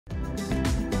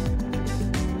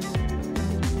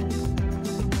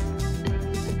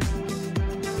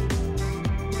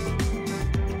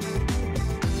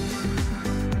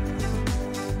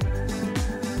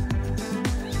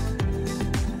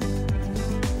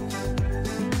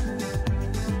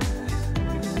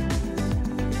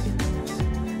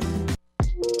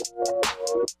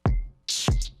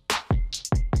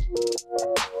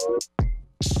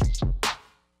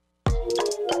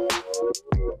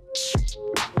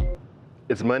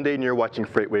It's Monday and you're watching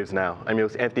FreightWaves Now. I'm your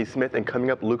host Anthony Smith, and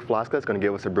coming up, Luke Falasca is going to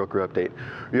give us a broker update.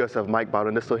 We also have Mike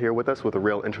Baudendistel here with us with a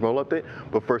Rail and Intermodal update,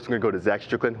 but first we're going to go to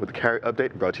Strickland with a carrier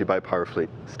update brought to you by PowerFleet.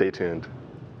 Stay tuned.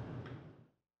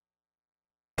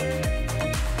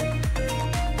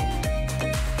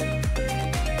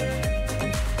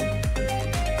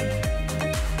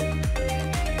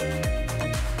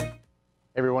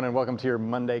 Everyone, and welcome to your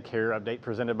Monday Carrier Update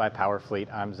presented by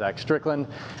PowerFleet. I'm Strickland,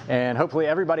 and hopefully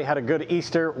everybody had a good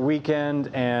Easter weekend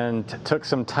and took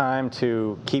some time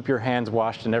to keep your hands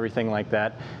washed and everything like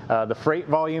that. The freight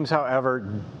volumes, however,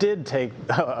 did take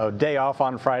a day off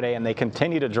on Friday, and they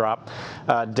continue to drop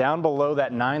down below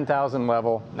that 9,000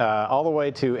 level, all the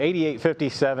way to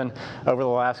 88.57 over the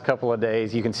last couple of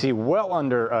days. You can see well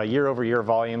under year-over-year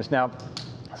volumes. Now,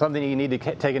 something you need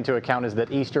to take into account is that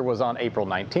Easter was on April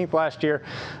 19th last year,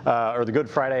 or the Good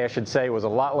Friday, I should say, was a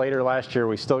lot later last year.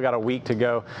 We still got a week to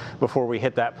go before we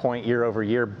hit that point year over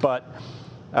year, but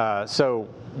so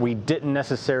we didn't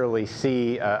necessarily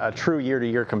see a true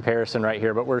year-to-year comparison right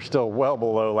here, but we're still well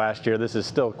below last year. This is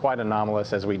still quite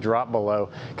anomalous as we drop below,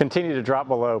 continue to drop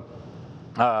below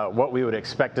what we would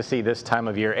expect to see this time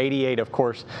of year. 88, of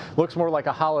course, looks more like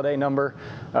a holiday number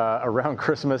around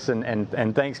Christmas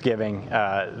and Thanksgiving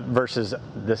versus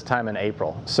this time in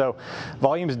April. So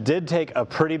volumes did take a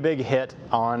pretty big hit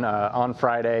on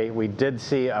Friday. We did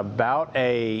see about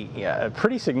a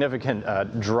pretty significant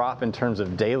drop in terms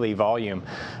of daily volume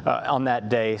on that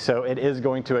day. So it is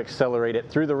going to accelerate it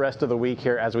through the rest of the week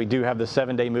here, as we do have the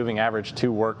 7-day moving average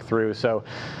to work through. So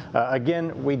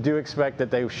again, we do expect that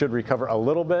they should recover a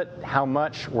little bit. How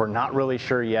much, we're not really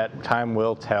sure yet. Time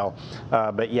will tell.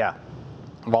 But yeah,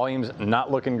 volume's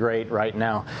not looking great right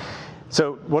now.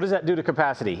 So what does that do to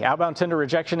capacity? Outbound tender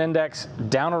rejection index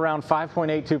down around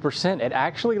 5.82%. It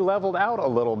actually leveled out a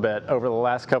little bit over the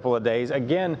last couple of days.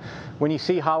 Again, when you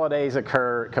see holidays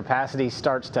occur, capacity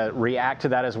starts to react to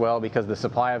that as well, because the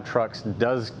supply of trucks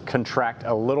does contract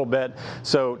a little bit.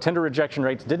 So tender rejection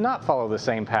rates did not follow the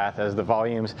same path as the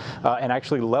volumes, and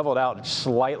actually leveled out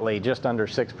slightly, just under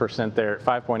 6% there at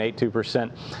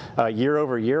 5.82%. Year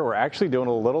over year, we're actually doing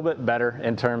a little bit better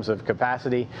in terms of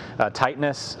capacity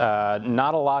tightness.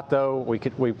 Not a lot, though.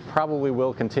 We probably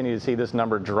will continue to see this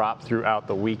number drop throughout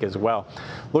the week as well.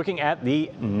 Looking at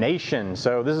the nation,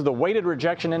 so this is the weighted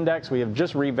rejection index. We have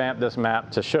just revamped this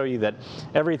map to show you that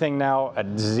everything now at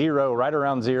zero, right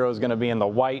around zero, is going to be in the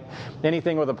white.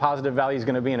 Anything with a positive value is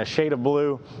going to be in a shade of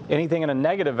blue. Anything in a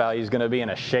negative value is going to be in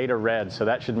a shade of red. So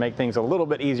that should make things a little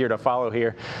bit easier to follow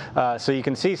here. So you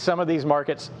can see some of these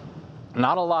markets.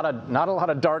 Not a lot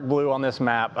of dark blue on this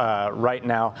map right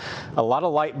now. A lot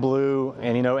of light blue,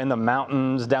 and in the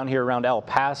mountains down here around El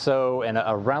Paso and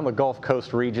around the Gulf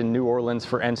Coast region, New Orleans,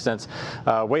 for instance.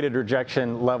 Weighted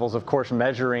rejection levels, of course,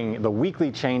 measuring the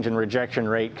weekly change in rejection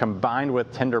rate combined with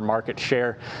tender market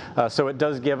share. So it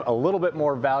does give a little bit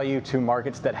more value to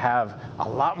markets that have a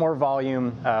lot more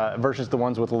volume versus the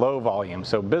ones with low volume.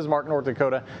 So Bismarck, North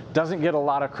Dakota doesn't get a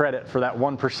lot of credit for that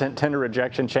 1% tender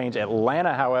rejection change.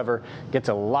 Atlanta, however, gets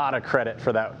a lot of credit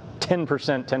for that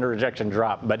 10% tender rejection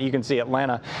drop. But you can see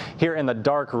Atlanta here in the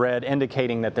dark red,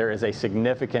 indicating that there is a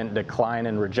significant decline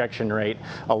in rejection rate,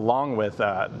 along with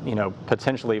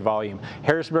potentially volume.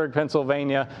 Harrisburg,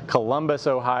 Pennsylvania, Columbus,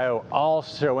 Ohio, all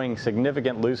showing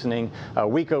significant loosening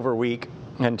week over week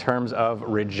in terms of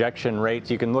rejection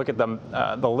rates. You can look at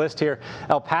the list here.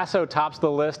 El Paso tops the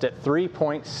list at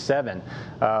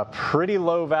 3.7. Pretty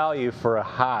low value for a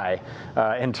high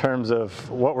in terms of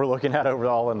what we're looking at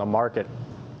overall in the market.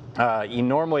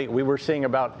 Normally we were seeing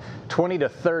about 20 to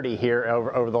 30 here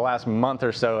over the last month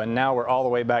or so, and now we're all the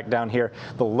way back down here.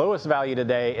 The lowest value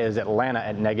today is Atlanta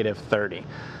at -30.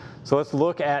 So let's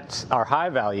look at our high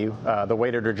value, the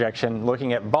weighted rejection.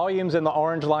 Looking at volumes in the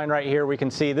orange line right here, we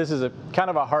can see this is a kind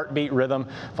of a heartbeat rhythm.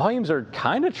 Volumes are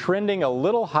kind of trending a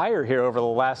little higher here over the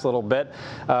last little bit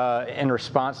in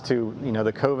response to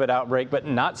the COVID outbreak, but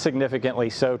not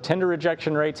significantly so. Tender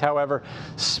rejection rates, however,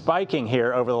 spiking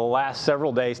here over the last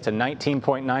several days to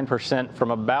 19.9%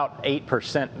 from about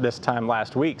 8% this time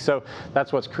last week. So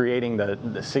that's what's creating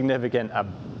the significant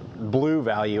blue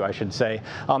value, I should say,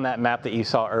 on that map that you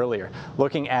saw earlier.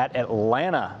 Looking at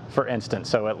Atlanta, for instance.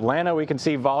 So Atlanta, we can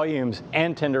see volumes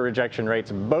and tender rejection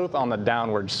rates both on the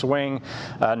downward swing.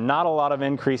 Not a lot of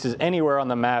increases anywhere on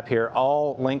the map here.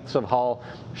 All lengths of haul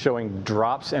showing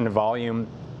drops in volume.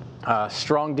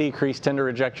 Strong decrease tender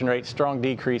rejection rate, strong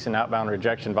decrease in outbound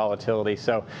rejection volatility.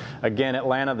 So again,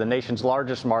 Atlanta, the nation's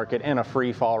largest market, in a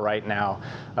free fall right now.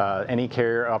 Any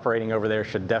carrier operating over there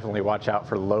should definitely watch out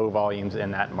for low volumes in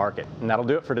that market. And that'll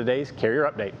do it for today's Carrier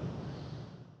Update.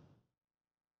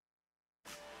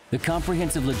 The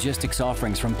comprehensive logistics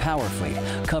offerings from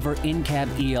PowerFleet cover in-cab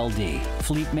ELD,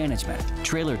 fleet management,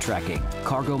 trailer tracking,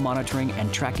 cargo monitoring,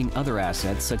 and tracking other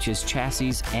assets such as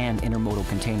chassis and intermodal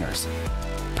containers.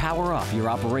 Power up your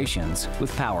operations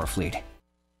with PowerFleet.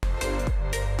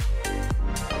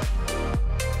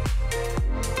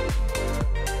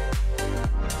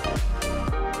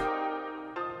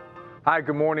 Hi,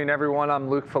 good morning, everyone. I'm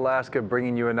Luke Falasca,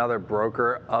 bringing you another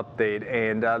broker update.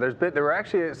 And there were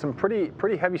actually some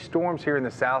pretty heavy storms here in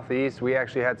the southeast. We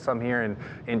actually had some here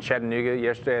in Chattanooga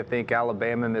yesterday. I think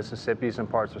Alabama, Mississippi, some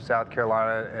parts of South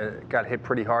Carolina got hit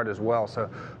pretty hard as well. So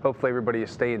hopefully everybody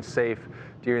is staying safe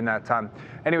during that time.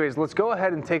 Anyways, let's go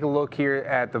ahead and take a look here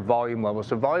at the volume levels.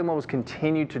 So volume levels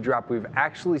continue to drop. We've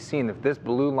actually seen, if this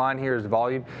blue line here is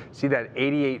volume, see that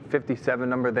 8857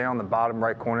 number there on the bottom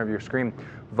right corner of your screen.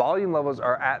 Volume levels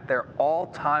are at their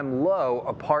all-time low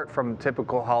apart from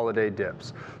typical holiday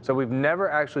dips. So we've never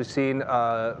actually seen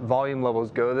volume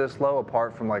levels go this low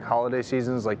apart from like holiday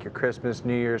seasons like your Christmas,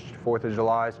 New Year's, 4th of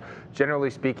July. Generally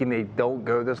speaking, they don't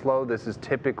go this low. This is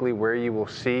typically where you will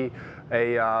see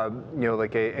a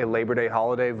Labor Day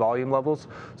holiday volume levels.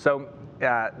 So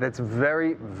that's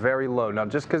very, very low. Now,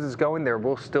 just because it's going, there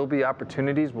will still be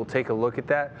opportunities. We'll take a look at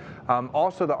that.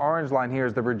 Also, the orange line here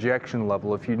is the rejection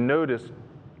level. If you notice,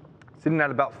 sitting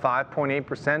at about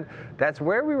 5.8%. That's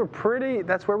where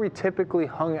we typically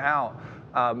hung out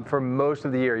for most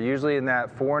of the year. Usually in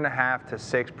that 4.5% to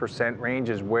 6% range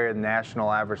is where the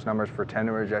national average numbers for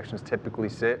tender rejections typically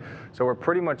sit. So we're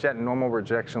pretty much at normal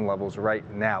rejection levels right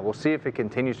now. We'll see if it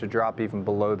continues to drop even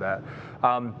below that.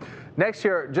 Next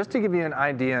year, just to give you an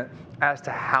idea as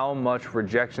to how much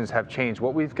rejections have changed,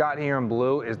 what we've got here in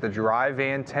blue is the dry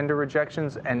van tender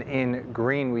rejections, and in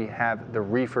green we have the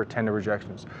reefer tender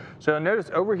rejections. So notice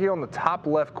over here on the top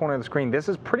left corner of the screen, this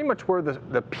is pretty much where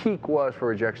the peak was for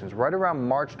rejections, right around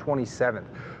March 27th.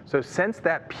 So since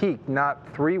that peak,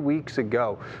 not 3 weeks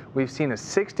ago, we've seen a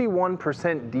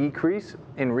 61% decrease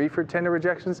in reefer tender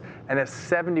rejections and a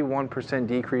 71%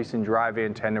 decrease in dry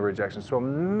van tender rejections. So a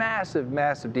massive,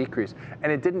 massive decrease,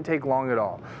 and it didn't take long at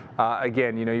all.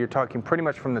 Again, you're talking pretty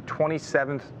much from the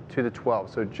 27th to the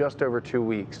 12th, so just over 2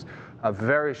 weeks, a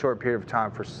very short period of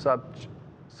time for such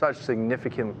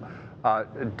significant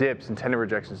dips and tender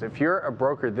rejections. If you're a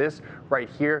broker, this right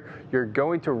here, you're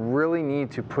going to really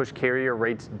need to push carrier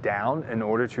rates down in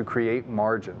order to create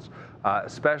margins,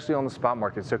 especially on the spot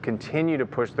market. So continue to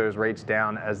push those rates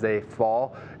down as they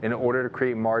fall in order to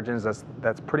create margins.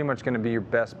 That's pretty much going to be your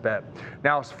best bet.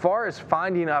 Now, as far as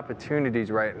finding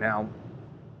opportunities right now,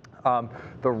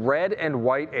 the red and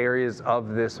white areas of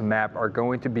this map are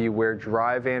going to be where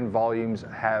dry van volumes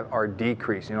are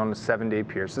decreasing on the 7-day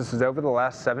period. So this is over the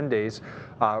last 7 days.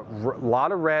 A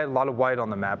lot of red, a lot of white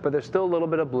on the map, but there's still a little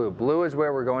bit of blue. Blue is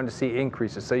where we're going to see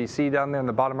increases. So you see down there in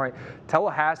the bottom right,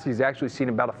 Tallahassee's actually seen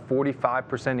about a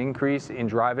 45% increase in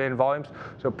dry van volumes,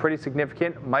 so pretty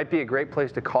significant. Might be a great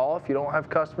place to call if you don't have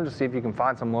customers to see if you can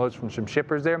find some loads from some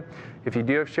shippers there. If you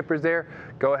do have shippers there,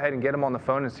 go ahead and get them on the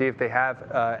phone and see if they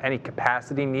have any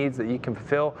capacity needs that you can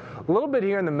fulfill. A little bit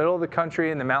here in the middle of the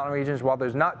country in the mountain regions, while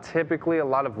there's not typically a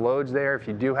lot of loads there, if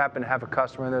you do happen to have a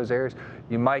customer in those areas,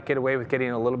 you might get away with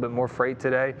getting a little bit more freight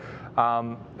today.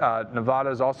 Nevada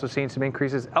has also seen some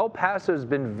increases. El Paso has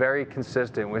been very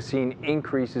consistent. We're seeing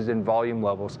increases in volume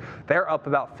levels. They're up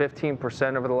about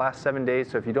 15% over the last 7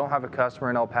 days. So if you don't have a customer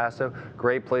in El Paso,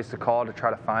 great place to call to try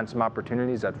to find some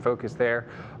opportunities. I'd focus there.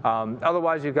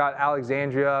 Otherwise, you've got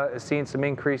Alexandria seeing some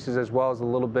increases as well as a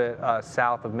little bit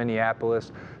south of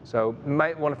Minneapolis. So you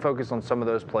might want to focus on some of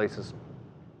those places.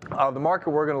 The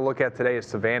market we're going to look at today is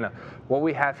Savannah. What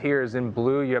we have here is in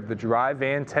blue, you have the dry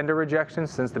van tender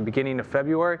rejections since the beginning of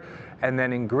February, and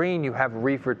then in green, you have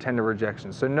reefer tender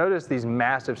rejections. So notice these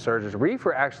massive surges.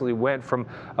 Reefer actually went from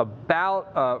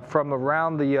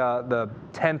around the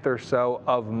 10th or so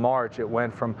of March, it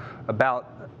went from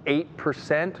about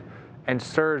 8% and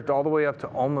surged all the way up to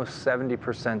almost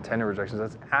 70% tender rejections.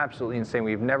 That's absolutely insane.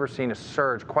 We've never seen a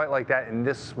surge quite like that in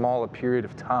this small a period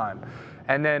of time.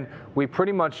 And then we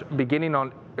pretty much,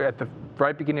 at the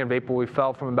right beginning of April, we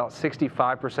fell from about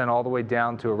 65% all the way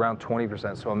down to around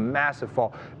 20%. So a massive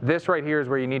fall. This right here is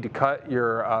where you need to cut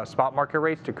your spot market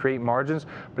rates to create margins.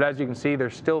 But as you can see, they're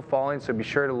still falling, so be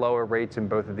sure to lower rates in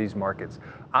both of these markets.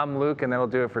 I'm Luke, and that'll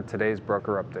do it for today's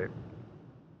broker update.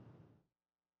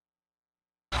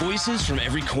 Voices from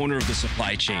every corner of the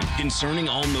supply chain concerning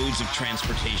all modes of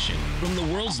transportation. From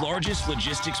the world's largest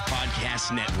logistics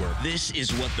podcast network, this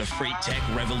is what the Freight Tech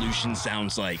Revolution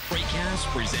sounds like. Freightcast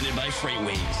presented by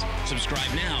FreightWaves.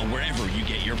 Subscribe now wherever you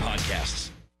get your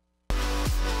podcasts.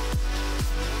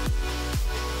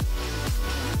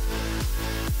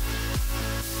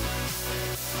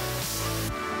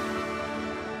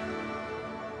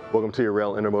 Welcome to your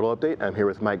Rail Intermodal update. I'm here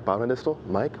with Mike Baudendistel.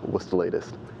 Mike, what's the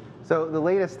latest? So the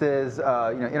latest is,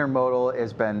 intermodal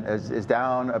is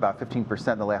down about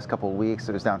 15% in the last couple of weeks.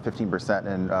 It was down 15%,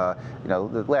 and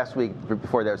the last week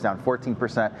before that it was down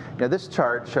 14%. This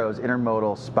chart shows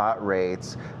intermodal spot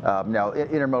rates. Now,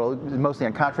 intermodal is mostly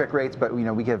on contract rates, but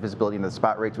we get visibility into the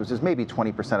spot rates, which is maybe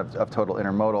 20% of total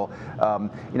intermodal.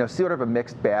 Sort of a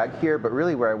mixed bag here, but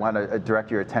really where I want to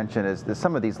direct your attention is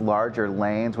some of these larger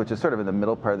lanes, which is sort of in the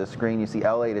middle part of the screen. You see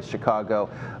LA to Chicago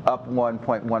up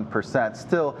 1.1%,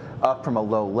 still up from a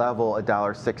low level,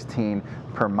 $1.16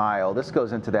 per mile. This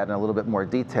goes into that in a little bit more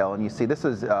detail, and you see this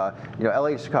is LA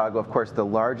to Chicago, of course, the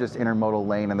largest intermodal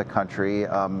lane in the country.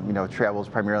 Travels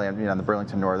primarily on the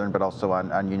Burlington Northern, but also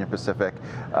on Union Pacific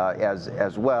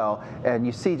as well. And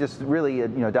you see just really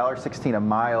 $1.16 a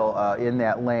mile in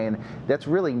that lane. That's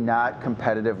really not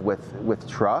competitive with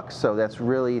trucks, so that's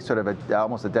really sort of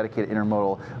almost a dedicated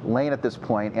intermodal lane at this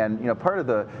point. And part of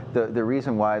the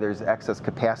reason why there's excess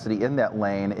capacity in that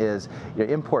lane is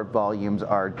import volumes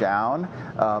are down.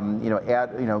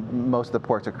 Most of the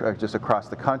ports are just across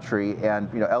the country,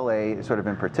 and LA sort of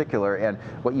in particular. And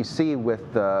what you see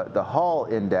with the haul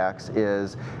index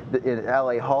is the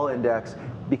LA haul index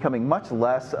becoming much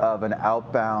less of an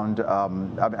outbound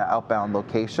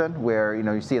location, where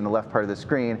you see in the left part of the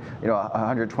screen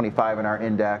 125 in our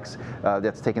index,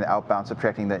 that's taking the outbound,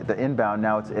 subtracting the inbound.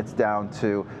 Now it's down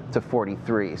to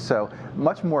 43. So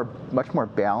much more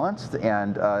balanced,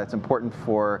 and it's important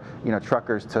for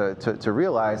truckers to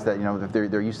realize that if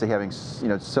they're used to having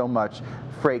so much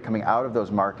freight coming out of those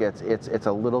markets, it's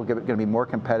a little going to be more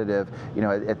competitive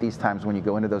at these times when you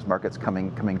go into those markets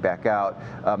coming back out.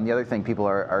 The other thing people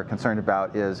are concerned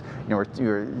about is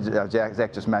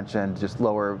Zach just mentioned just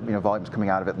lower volumes coming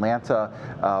out of Atlanta,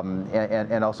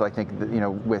 and also I think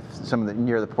with some of the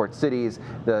near the port cities,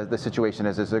 the situation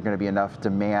is there going to be enough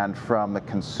demand from the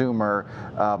consumer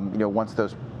once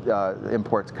those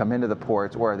imports come into the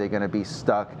ports, or are they going to be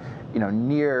stuck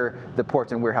near the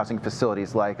ports and warehousing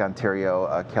facilities like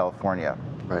Ontario, California?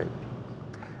 Right.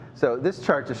 So this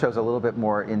chart just shows a little bit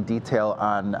more in detail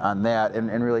on that,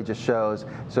 and really just shows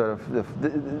sort of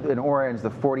in orange the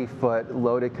 40-foot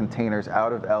loaded containers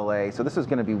out of LA. So this is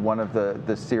going to be one of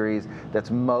the series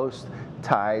that's most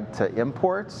tied to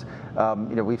imports.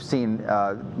 We've seen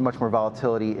much more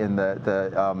volatility in the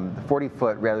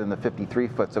 40-foot rather than the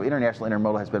 53-foot. So international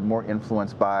intermodal has been more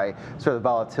influenced by sort of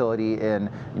volatility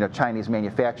in Chinese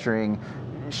manufacturing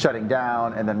shutting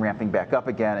down and then ramping back up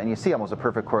again, and you see almost a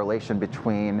perfect correlation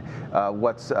between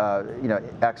what's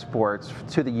exports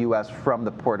to the U.S. from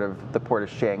the port of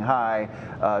Shanghai.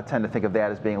 Tend to think of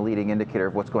that as being a leading indicator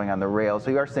of what's going on the rail.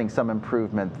 So you are seeing some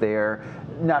improvement there,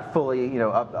 not fully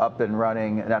up and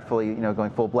running, not fully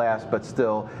going full blast, but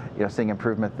still seeing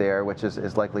improvement there, which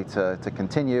is likely to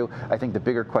continue. I think the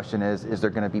bigger question is there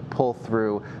going to be pull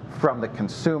through from the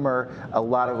consumer? A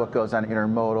lot of what goes on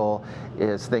intermodal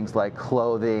is things like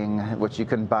clothing, which you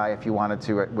can buy if you wanted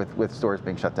to with stores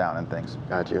being shut down and things.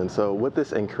 Got you. And so with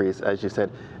this increase, as you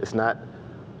said, it's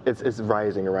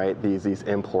rising, right? These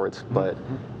imports, but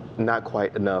not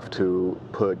quite enough to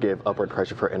give upward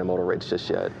pressure for intermodal rates just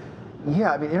yet.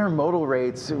 Yeah, I mean, intermodal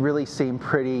rates really seem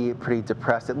pretty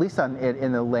depressed, at least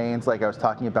in the lanes like I was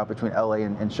talking about between LA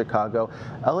and Chicago.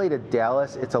 LA to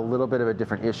Dallas, it's a little bit of a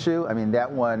different issue. I mean,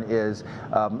 that one is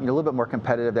a little bit more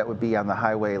competitive. That would be on the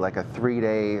highway, like a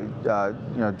 3-day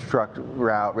truck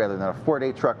route rather than a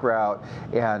 4-day truck route,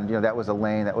 and that was a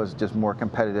lane that was just more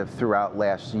competitive throughout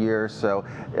last year. So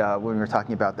when we were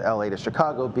talking about the LA to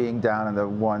Chicago being down in the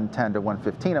 110 to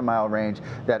 115 a mile range,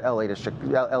 that LA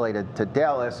to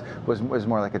Dallas was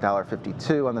more like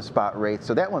 $1.52 on the spot rate.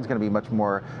 So that one's going to be much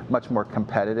more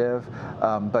competitive.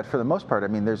 But for the most part, I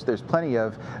mean, there's plenty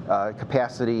of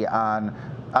capacity on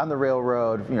the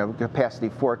railroad, capacity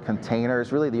for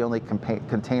containers. Really, the only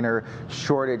container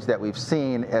shortage that we've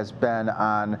seen has been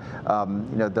on,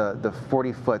 the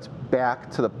 40 foots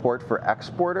back to the port for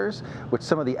exporters, which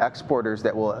some of the exporters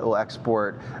that will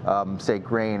export, say,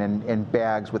 grain in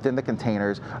bags within the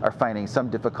containers are finding some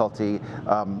difficulty,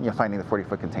 finding the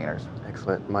 40-foot containers.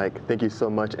 Excellent, Mike. Thank you so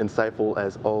much. Insightful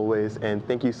as always, and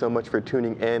thank you so much for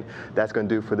tuning in. That's going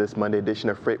to do for this Monday edition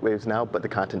of FreightWaves Now, but the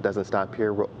content doesn't stop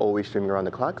here. We're always streaming around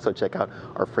the clock, so check out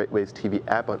our FreightWaves TV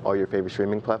app on all your favorite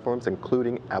streaming platforms,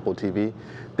 including Apple TV.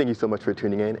 Thank you so much for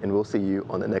tuning in, and we'll see you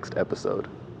on the next episode.